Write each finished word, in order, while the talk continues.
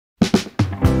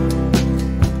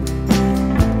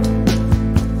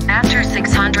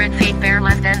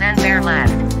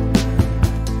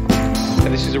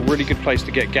and this is a really good place to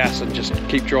get gas and just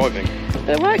keep driving.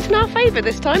 It worked in our favour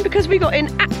this time because we got in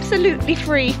absolutely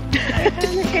free.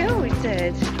 Down the hill, we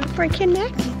did. Break your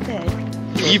neck, you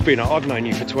did. I've known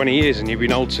you for 20 years and you've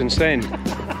been old since then.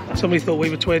 Somebody thought we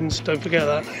were twins, don't forget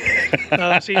that. No,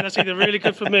 that's either really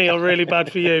good for me or really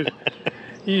bad for you.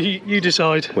 You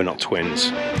decide. We're not twins.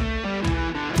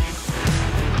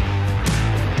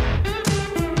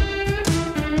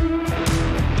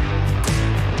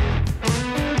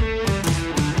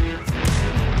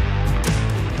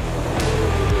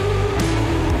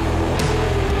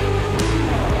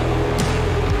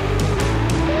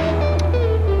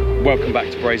 Welcome back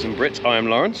to Brazen Brits. I am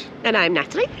Lawrence. And I'm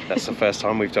Natalie. That's the first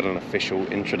time we've done an official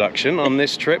introduction on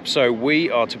this trip. So we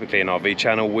are typically an RV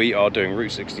channel. We are doing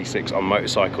Route 66 on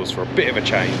motorcycles for a bit of a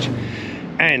change.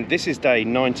 And this is day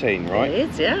 19, right? It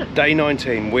is, yeah. Day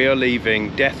 19, we are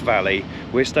leaving Death Valley.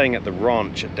 We're staying at the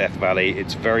ranch at Death Valley.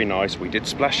 It's very nice. We did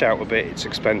splash out a bit. It's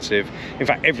expensive. In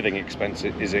fact, everything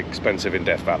is expensive in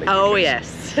Death Valley. Oh,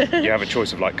 yes. You have a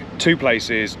choice of like 2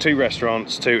 places, 2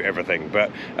 restaurants, 2 everything.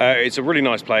 But it's a really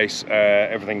nice place.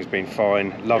 Everything's been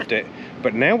fine. Loved it.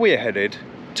 But now we are headed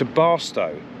to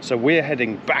Barstow. So we're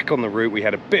heading back on the route. We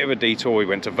had a bit of a detour. We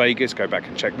went to Vegas, go back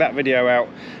and check that video out.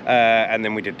 And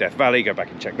then we did Death Valley, go back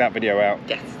and check that video out.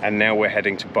 Yes. And now we're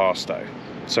heading to Barstow.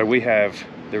 So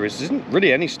there isn't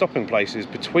really any stopping places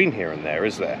between here and there,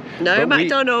 is there? No but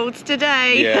McDonald's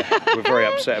today. Yeah, we're very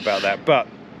upset about that. But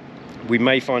we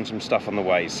may find some stuff on the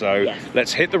way. So yes.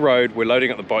 Let's hit the road. We're loading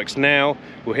up the bikes now.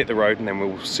 We'll hit the road and then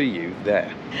we'll see you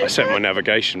there. I set my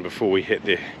navigation before we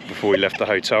left the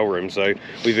hotel room. So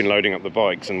we've been loading up the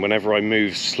bikes, and whenever I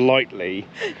move slightly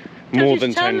more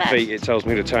than 10 feet, it tells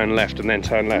me to turn left and then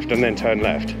turn left and then turn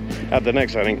left. At the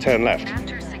next turning, turn left.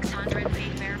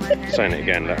 Saying it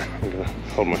again. I'm gonna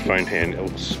hold my phone here and it'll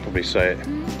probably say it.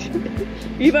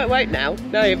 You won't now.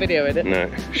 No, you're videoing it. No,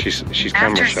 she's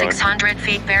camera shy. After 600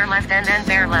 feet, bear left and then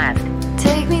bear left.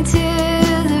 Take me to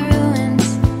the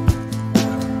ruins,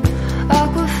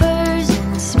 aquifers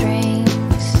and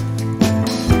springs,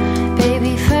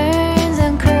 baby ferns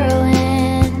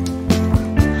uncurling,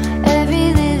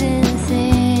 every living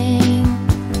thing.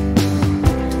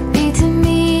 Be to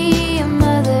me a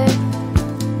mother,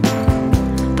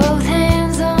 both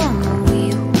hands on the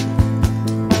wheel.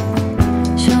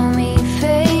 Show me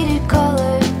faded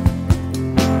color,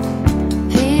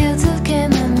 fields of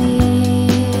chamomile.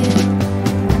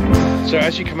 So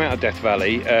as you come out of Death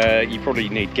Valley, you probably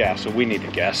need gas, or we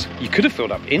needed gas. You could have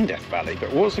filled up in Death Valley,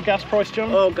 but what was the gas price,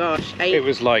 John? Oh gosh, It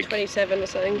was like 27 or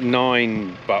something.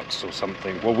 $9 or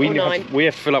something. Well, we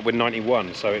have to fill up with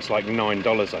 91, so it's like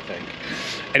 $9, I think.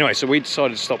 Anyway, so we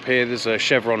decided to stop here. There's a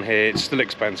Chevron here. It's still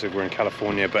expensive. We're in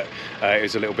California, but it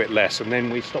was a little bit less. And then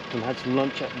we stopped and had some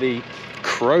lunch at the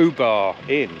Crowbar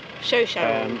Inn.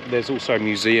 Shoshone. There's also a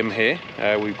museum here.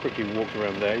 We quickly walked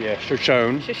around there. Yeah,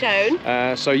 Shoshone. Shoshone.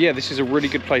 So yeah, this is a really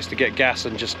good place to get gas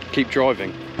and just keep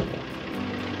driving.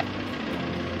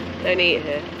 Don't eat it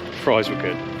here. Fries were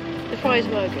good. The fries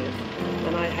were good,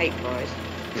 and I hate fries.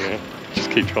 Yeah, just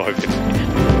keep driving.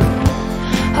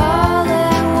 All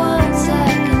at once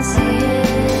I can see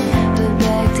it, but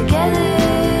back together.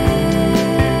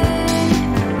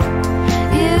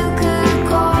 You could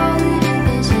call it a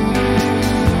vision.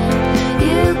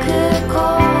 You could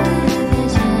call it a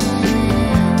vision.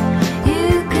 You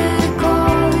could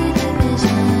call it a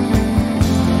vision.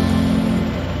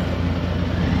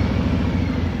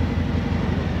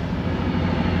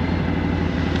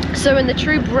 So in the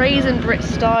true Brazen Brit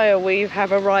style, we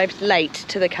have arrived late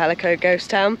to the Calico Ghost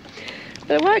town.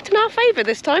 But it worked in our favour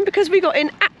this time because we got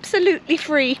in absolutely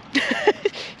free.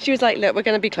 She was like, look, we're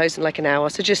going to be closed in like an hour,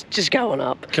 so just go on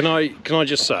up. Can I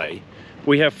just say,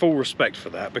 we have full respect for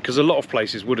that, because a lot of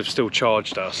places would have still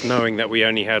charged us, knowing that we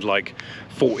only had like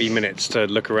 40 minutes to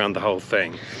look around the whole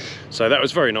thing. So that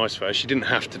was very nice for her. She didn't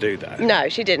have to do that. No,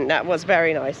 she didn't. That was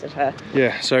very nice of her.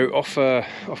 Yeah, so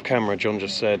off camera, John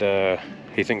just said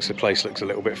he thinks the place looks a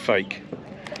little bit fake,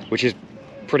 which is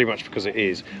pretty much because it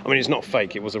is. I mean, it's not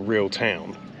fake, it was a real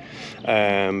town.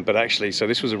 But actually, so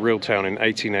this was a real town in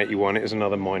 1881. It is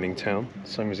another mining town,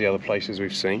 same as the other places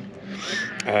we've seen.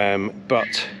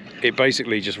 But it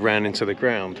basically just ran into the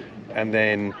ground. And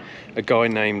then a guy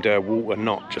named Walter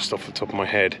Knott, just off the top of my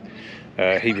head,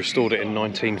 he restored it in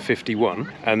 1951.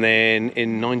 And then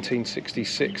in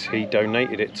 1966, he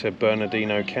donated it to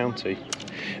Bernardino County.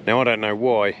 Now, I don't know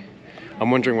why. I'm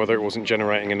wondering whether it wasn't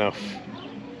generating enough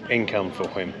income for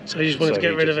him. So he just wanted to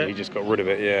get rid of it? He just got rid of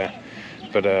it, yeah.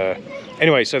 But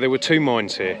anyway, so there were 2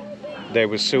 mines here. There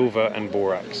was silver and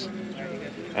borax.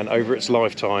 And over its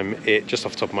lifetime, just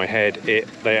off the top of my head,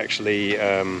 they actually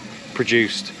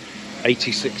produced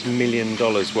 $86 million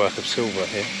worth of silver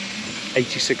here.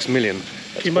 86 million.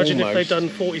 Can you imagine if they'd done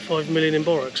 45 million in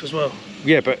borax as well?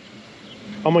 Yeah, but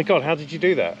oh my god, how did you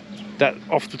do that? That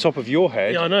off the top of your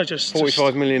head? Yeah, I know, just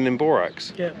 45 million in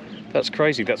borax. Yeah. That's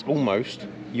crazy. That's almost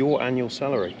your annual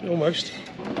salary. Almost.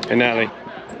 And Natalie,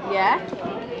 Yeah.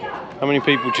 how many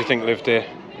people do you think lived here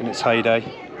in its heyday?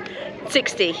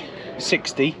 60.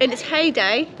 60. In its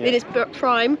heyday, Yeah. in its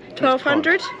prime,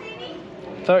 1200.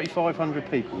 3,500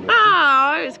 people lived here.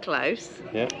 Ah, it was close.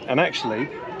 Yeah. And actually,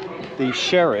 the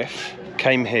sheriff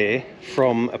came here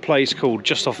from a place called,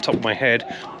 just off the top of my head,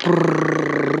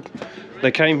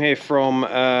 they came here from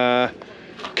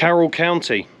Carroll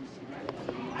County.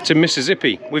 It's in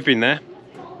Mississippi. We've been there.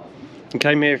 He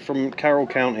came here from Carroll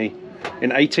County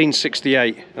in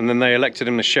 1868, and then they elected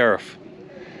him the sheriff.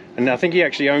 And I think he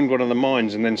actually owned one of the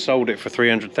mines and then sold it for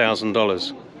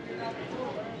 $300,000.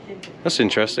 That's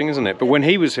interesting, isn't it? But when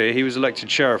he was here, he was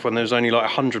elected sheriff when there was only like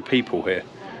 100 people here.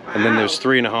 And then there was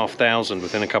 3,500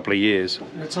 within a couple of years.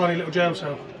 In a tiny little jail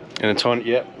cell. In a tiny,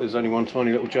 yeah, there's only one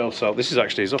tiny little jail cell. This is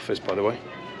actually his office, by the way.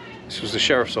 This was the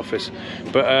sheriff's office.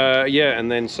 But yeah, and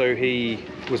then so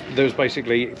there was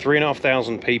basically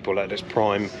 3,500 people at its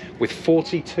prime with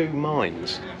 42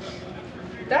 mines.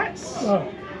 That's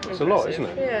It's a lot, isn't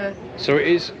it? Yeah. So it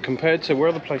is, compared to where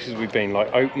other places we've been,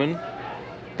 like Oakman,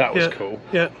 that was cool.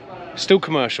 Yeah. Still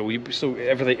commercial,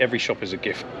 every shop is a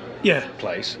gift Yeah.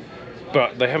 place.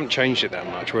 But they haven't changed it that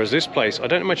much. Whereas this place, I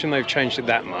don't imagine they've changed it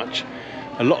that much.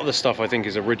 A lot of the stuff I think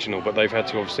is original, but they've had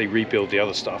to obviously rebuild the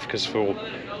other stuff because for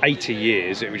 80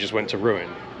 years it just went to ruin.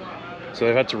 So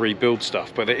they've had to rebuild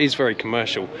stuff, but it is very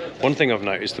commercial. One thing I've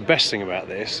noticed, the best thing about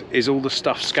this is all the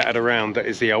stuff scattered around that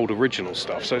is the old original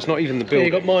stuff. So it's not even the Yeah, building.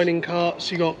 you got mining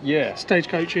carts, you got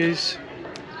stagecoaches.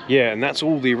 Yeah, and that's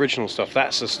all the original stuff.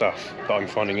 That's the stuff that I'm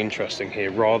finding interesting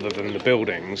here, rather than the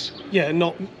buildings. Yeah,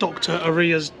 not Dr.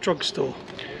 Aria's drugstore.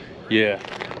 Yeah.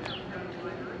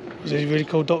 Is it really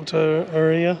called Dr.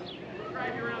 Aria?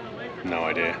 No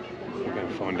idea. We're going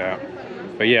to find out.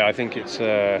 But yeah, I think it's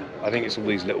all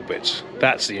these little bits.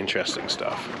 That's the interesting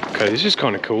stuff. Okay, this is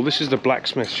kind of cool. This is the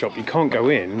blacksmith shop. You can't go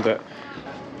in, but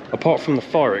apart from the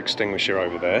fire extinguisher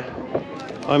over there,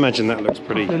 I imagine that looks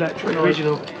pretty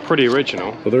Original. Pretty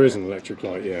original. Well, there is an electric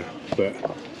light, yeah, but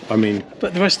I mean,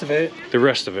 But the rest of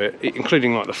it,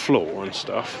 including like the floor and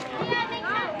stuff.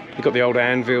 You've got the old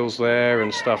anvils there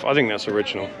and stuff. I think that's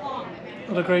original.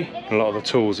 I'd agree. A lot of the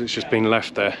tools, it's just been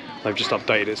left there. They've just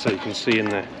updated it so you can see in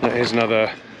there. Here's another,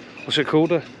 what's it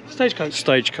called? A Stagecoach.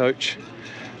 stagecoach.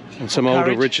 And some old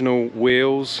carriage. original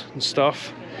wheels and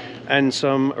stuff. And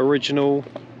some original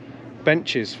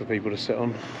benches for people to sit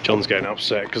on. John's getting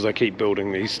upset because they keep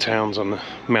building these towns on the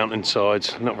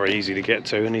mountainsides. Not very easy to get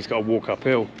to, and he's got to walk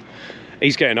uphill.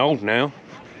 He's getting old now.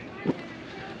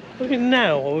 What do you mean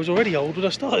now? I was already old when I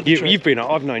started the trip. You've been,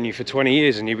 I've known you for 20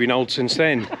 years and you've been old since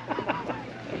then.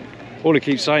 All he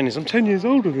keeps saying is, I'm 10 years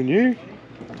older than you.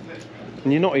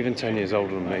 And you're not even 10 years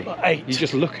older than me. Like 8. You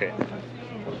just look it.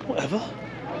 Whatever.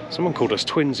 Someone called us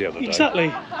twins the other day.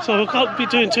 Exactly. So I can't be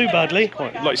doing too badly.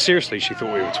 Quite, like seriously, she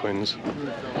thought we were twins.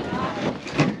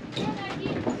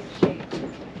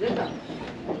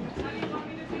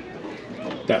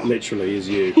 That literally is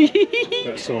you.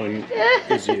 That sign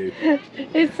is you.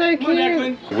 It's so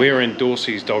cute. We're in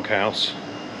Dorsey's doghouse.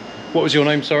 What was your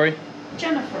name, sorry?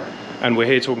 Jennifer. And we're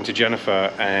here talking to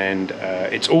Jennifer, and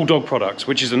it's all dog products,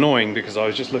 which is annoying because I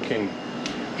was just looking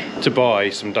to buy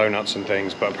some donuts and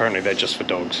things, but apparently they're just for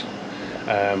dogs.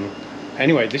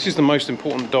 Anyway, this is the most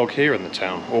important dog here in the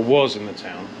town, or was in the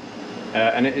town,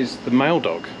 and it is the male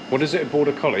dog. What is it, a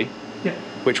border collie? Yeah.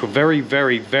 Which were very,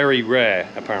 very, very rare,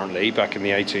 apparently, back in the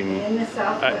In the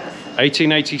southwest.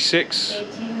 1886?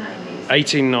 1890s.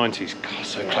 1890s. God,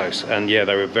 so close. And yeah,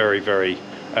 they were very, very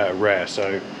rare.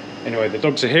 So anyway, the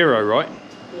dog's a hero, right?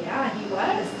 Yeah, he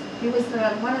was. He was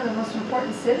one of the most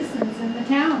important citizens in the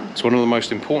town. It's one of the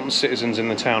most important citizens in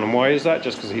the town. And why is that?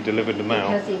 Just because he delivered the mail?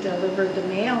 Because he delivered the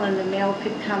mail, and the mail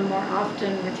could come more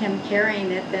often with him carrying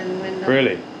it than when the...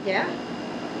 Really? Yeah.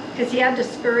 Because he had to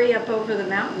scurry up over the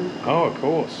mountain. Oh, of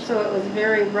course. So it was a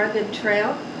very rugged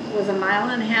trail. It was a mile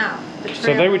and a half. The trail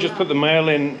So they would just put the mail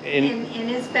in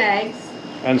his bags.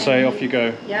 and say, off you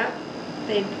go. Yep.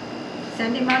 They'd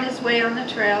send him on his way on the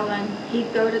trail, and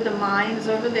he'd go to the mines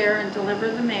over there and deliver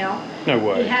the mail. No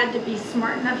way. He had to be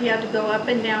smart enough. He had to go up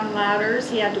and down ladders.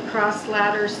 He had to cross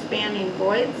ladders spanning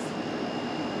voids.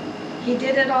 He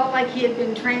did it all like he had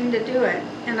been trained to do it.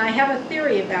 And I have a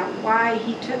theory about why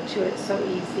he took to it so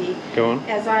easy. Go on.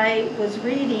 As I was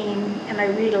reading, and I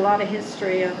read a lot of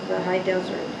history of the high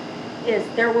desert, is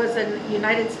there was a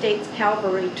United States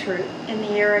cavalry troop in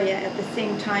the area at the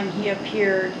same time he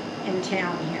appeared in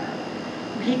town here.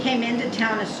 He came into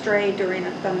town astray during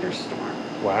a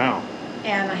thunderstorm. Wow.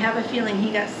 And I have a feeling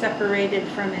he got separated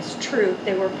from his troop.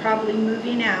 They were probably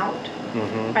moving out.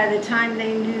 By the time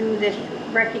they knew that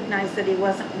recognized that he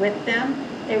wasn't with them,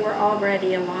 they were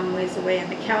already a long ways away, and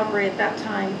the cavalry at that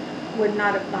time would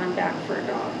not have gone back for a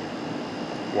dog.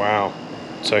 Wow.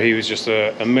 So he was just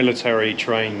a military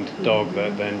trained dog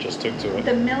that then just took to it.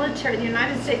 The military, the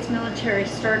United States military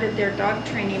started their dog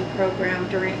training program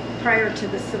prior to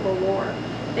the Civil War.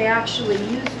 They actually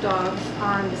used dogs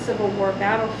on the Civil War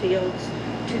battlefields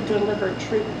to deliver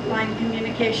troop line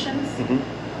communications.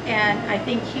 And I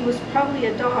think he was probably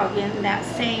a dog in that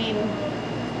same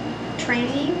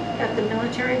training that the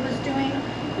military was doing,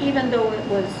 even though it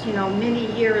was, you know, many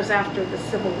years after the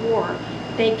Civil War.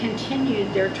 They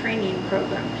continued their training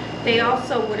program. They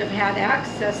also would have had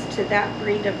access to that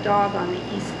breed of dog on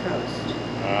the East Coast.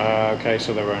 Okay,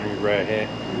 so they were only rare here.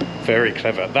 Very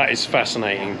clever. That is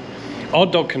fascinating. Our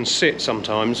dog can sit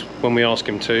sometimes when we ask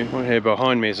him to. Right here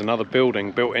behind me is another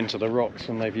building built into the rocks,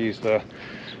 and they've used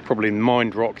probably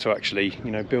mined rock to actually,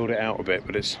 you know, build it out a bit,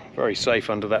 but it's very safe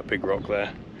under that big rock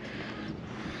there.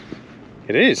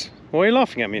 It is. Why are you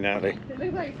laughing at me, Natalie? It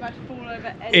looks like it's about to fall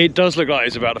over. It does look like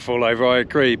it's about to fall over, I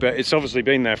agree, but it's obviously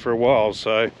been there for a while,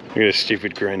 so... Look at this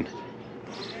stupid grin.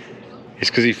 It's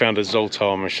because he found a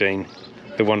Zoltar machine,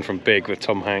 the one from Big with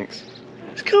Tom Hanks.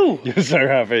 It's cool. You're so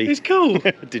happy. It's cool.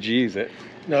 Did you use it?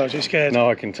 No, I was just scared. No,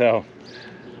 I can tell.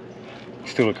 You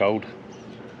still look old.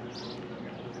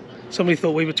 Somebody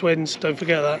thought we were twins, don't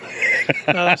forget that.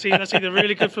 That's either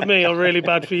really good for me or really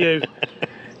bad for you.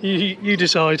 You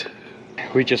decide.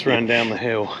 We just ran down the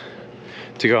hill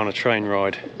to go on a train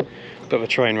ride, but the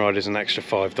train ride is an extra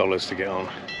 $5 to get on.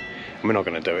 And we're not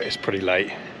going to do it, it's pretty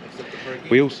late.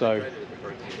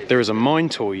 There is a mine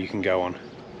tour you can go on.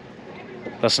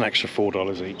 That's an extra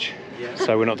 $4 each.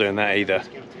 So we're not doing that either,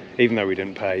 even though we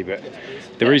didn't pay. But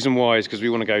the reason why is because we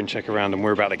want to go and check around, and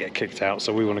we're about to get kicked out,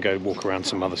 so we want to go walk around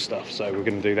some other stuff. So we're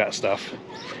going to do that stuff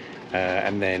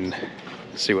and then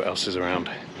see what else is around.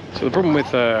 So the problem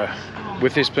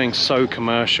with this being so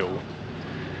commercial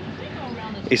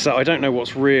is that I don't know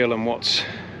what's real and what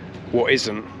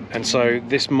isn't. And so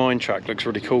this mine track looks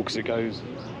really cool because it goes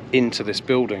into this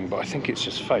building, but I think it's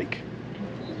just fake.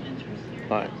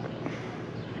 Like,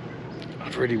 I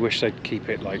really wish they'd keep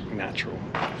it like natural.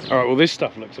 All right, well this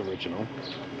stuff looks original,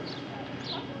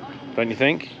 don't you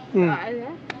think?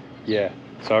 Yeah,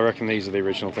 so I reckon these are the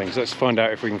original things. Let's find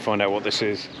out if we can find out what this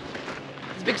is.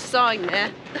 There's a big sign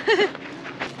there.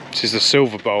 This is the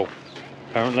Silver Bowl,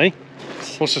 apparently.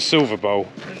 What's a Silver Bowl?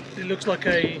 It looks like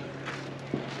a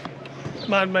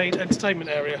man-made entertainment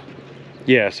area.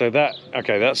 Yeah, so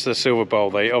that's the Silver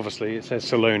Bowl. It says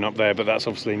saloon up there, but that's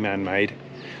obviously man-made.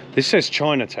 This says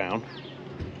Chinatown.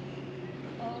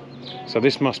 So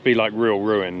this must be like real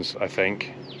ruins, I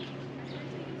think.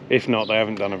 If not, they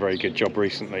haven't done a very good job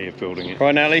recently of building it.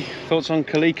 Right, Natalie, thoughts on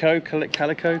Calico?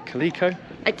 Calico?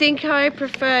 I think I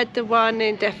preferred the one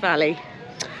in Death Valley.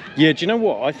 Yeah, do you know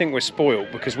what? I think we're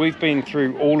spoiled because we've been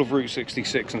through all of Route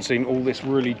 66 and seen all this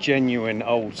really genuine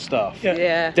old stuff.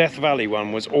 Yeah. Death Valley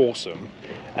one was awesome.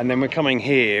 And then we're coming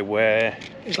here where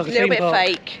It's like a little theme bit park.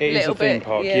 fake. it is a theme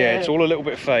park. Yeah, it's all a little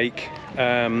bit fake.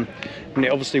 And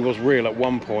it obviously was real at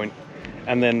one point.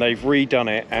 And then they've redone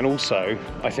it, and also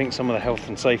I think some of the health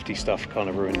and safety stuff kind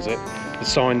of ruins it. The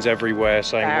signs everywhere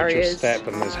saying watch your Barriers. step,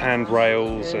 and there's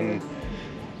handrails, and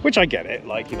which I get it,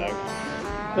 like, you know.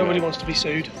 Nobody wants to be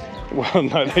sued. Well,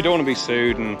 no, they don't want to be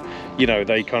sued, and you know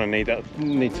they kind of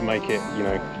need to make it, you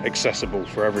know, accessible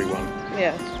for everyone,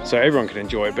 Yeah. so everyone can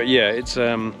enjoy it. But yeah, it's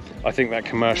I think that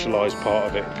commercialised part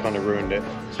of it kind of ruined it,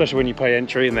 especially when you pay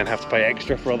entry and then have to pay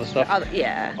extra for other stuff.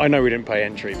 Yeah. I know we didn't pay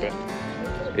entry, but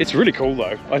it's really cool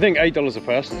though. I think $8 a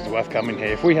person is worth coming here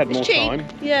if we had more Cheap. time.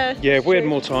 Yeah. Yeah, if we had true.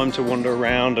 more time to wander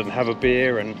around and have a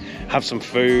beer and have some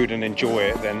food and enjoy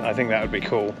it, then I think that would be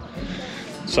cool.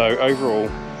 So overall,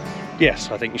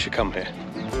 yes, I think you should come here.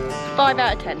 5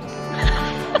 out of 10.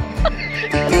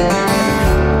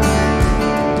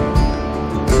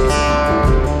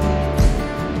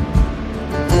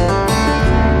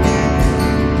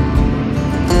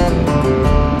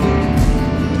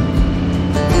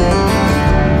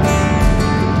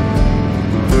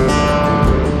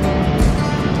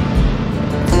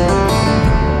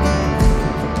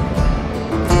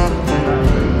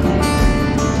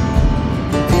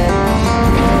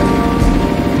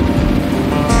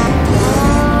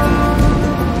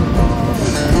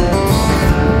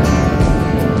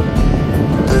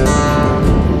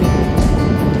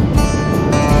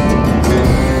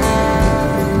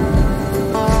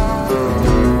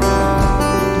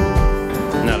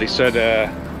 Natalie said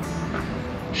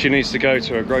she needs to go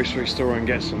to a grocery store and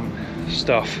get some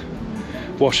stuff.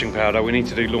 Washing powder, we need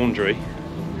to do laundry.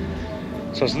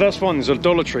 So I said, that's fine, there's a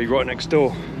Dollar Tree right next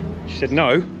door. She said,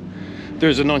 no,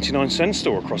 there's a 99-cent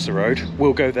store across the road,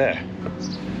 we'll go there.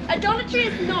 A Dollar Tree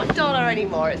is not dollar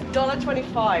anymore, it's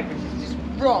 $1.25, which is just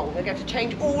wrong. They're going to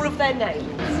change all of their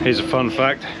names. Here's a fun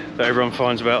fact that everyone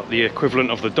finds about the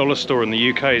equivalent of the dollar store in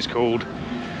the UK is called,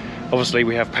 obviously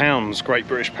we have pounds, Great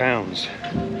British Pounds,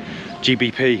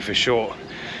 GBP for short.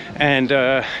 And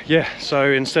yeah,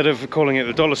 so instead of calling it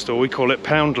the dollar store, we call it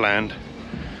Poundland.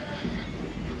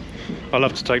 I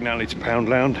love to take Natalie to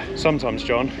Poundland. Sometimes,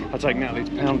 John, I take Natalie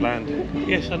to Poundland.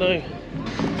 Yes, I know.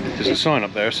 There's a sign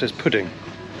up there that says pudding.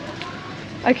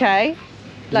 Okay.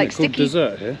 Like Is it called sticky.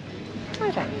 dessert here?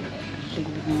 I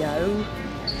don't know.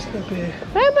 Beer.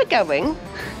 Where am I going?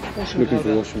 Looking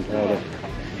for washing powder.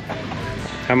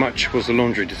 How much was the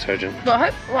laundry detergent? Well,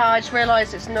 I just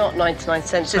realised it's not 99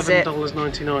 cents, is it?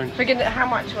 $7.99. Friggin', how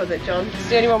much was it, John? It's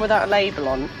the only one without a label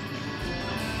on.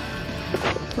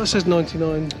 That says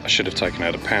 99. I should have taken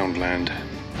out a Poundland.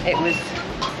 It was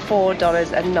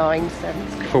 $4.09.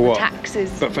 For what?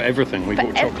 Taxes. But for everything, we For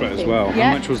bought chocolate as everything, well.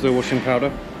 yeah. How much was the washing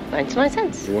powder? 99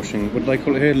 cents. The washing, what do they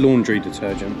call it here? Laundry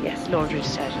detergent. Yes, laundry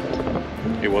detergent.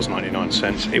 It was 99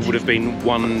 cents. It would have been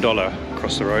 $1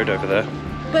 across the road over there.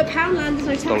 But Poundland is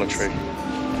no tax. Dollar Tree.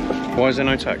 Why is there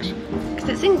no tax? Because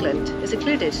it's England. It's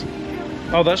included.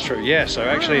 Oh, that's true. Yeah. So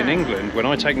actually, in England, when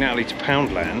I take Natalie to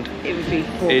Poundland, It would be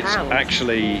 £4. it's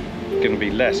actually going to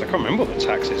be less. I can't remember what the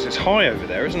tax is. It's high over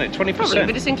there, isn't it? 20%. Probably,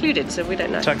 but it's included, so we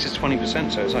don't know. Tax is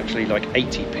 20%, so it's actually like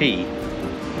 80p.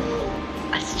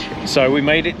 That's true. So we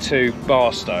made it to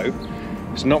Barstow.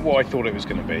 It's not what I thought it was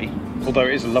going to be, although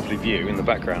it is a lovely view in the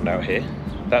background out here.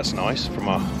 That's nice from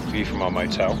our view from our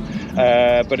motel.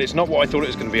 But it's not what I thought it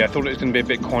was going to be. I thought it was going to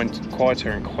be a bit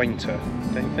quieter and quainter,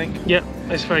 don't you think? Yeah,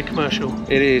 it's very commercial.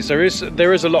 It is. There is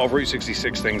a lot of Route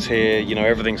 66 things here. You know,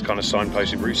 everything's kind of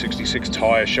signposted, Route 66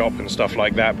 tyre shop and stuff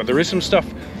like that. But there is some stuff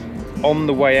on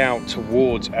the way out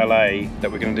towards LA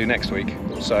that we're going to do next week.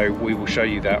 So we will show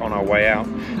you that on our way out.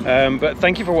 But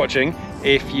thank you for watching.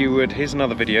 If you would, here's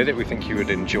another video that we think you would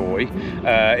enjoy.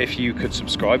 If you could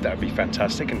subscribe, that would be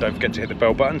fantastic. And don't forget to hit the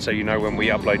bell button so you know when we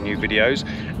upload new videos.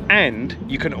 And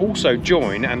you can also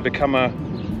join and become a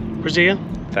Braziere.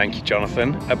 Thank you,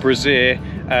 Jonathan. A Braziere,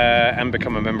 and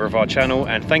become a member of our channel.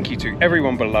 And thank you to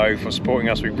everyone below for supporting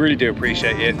us. We really do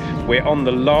appreciate it. We're on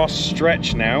the last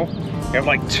stretch now. We have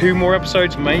like 2 more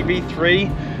episodes, maybe 3,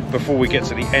 before we get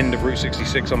to the end of Route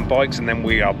 66 on bikes, and then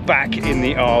we are back in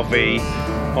the RV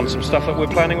on some stuff that we're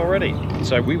planning already.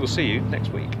 So we will see you next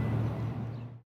week.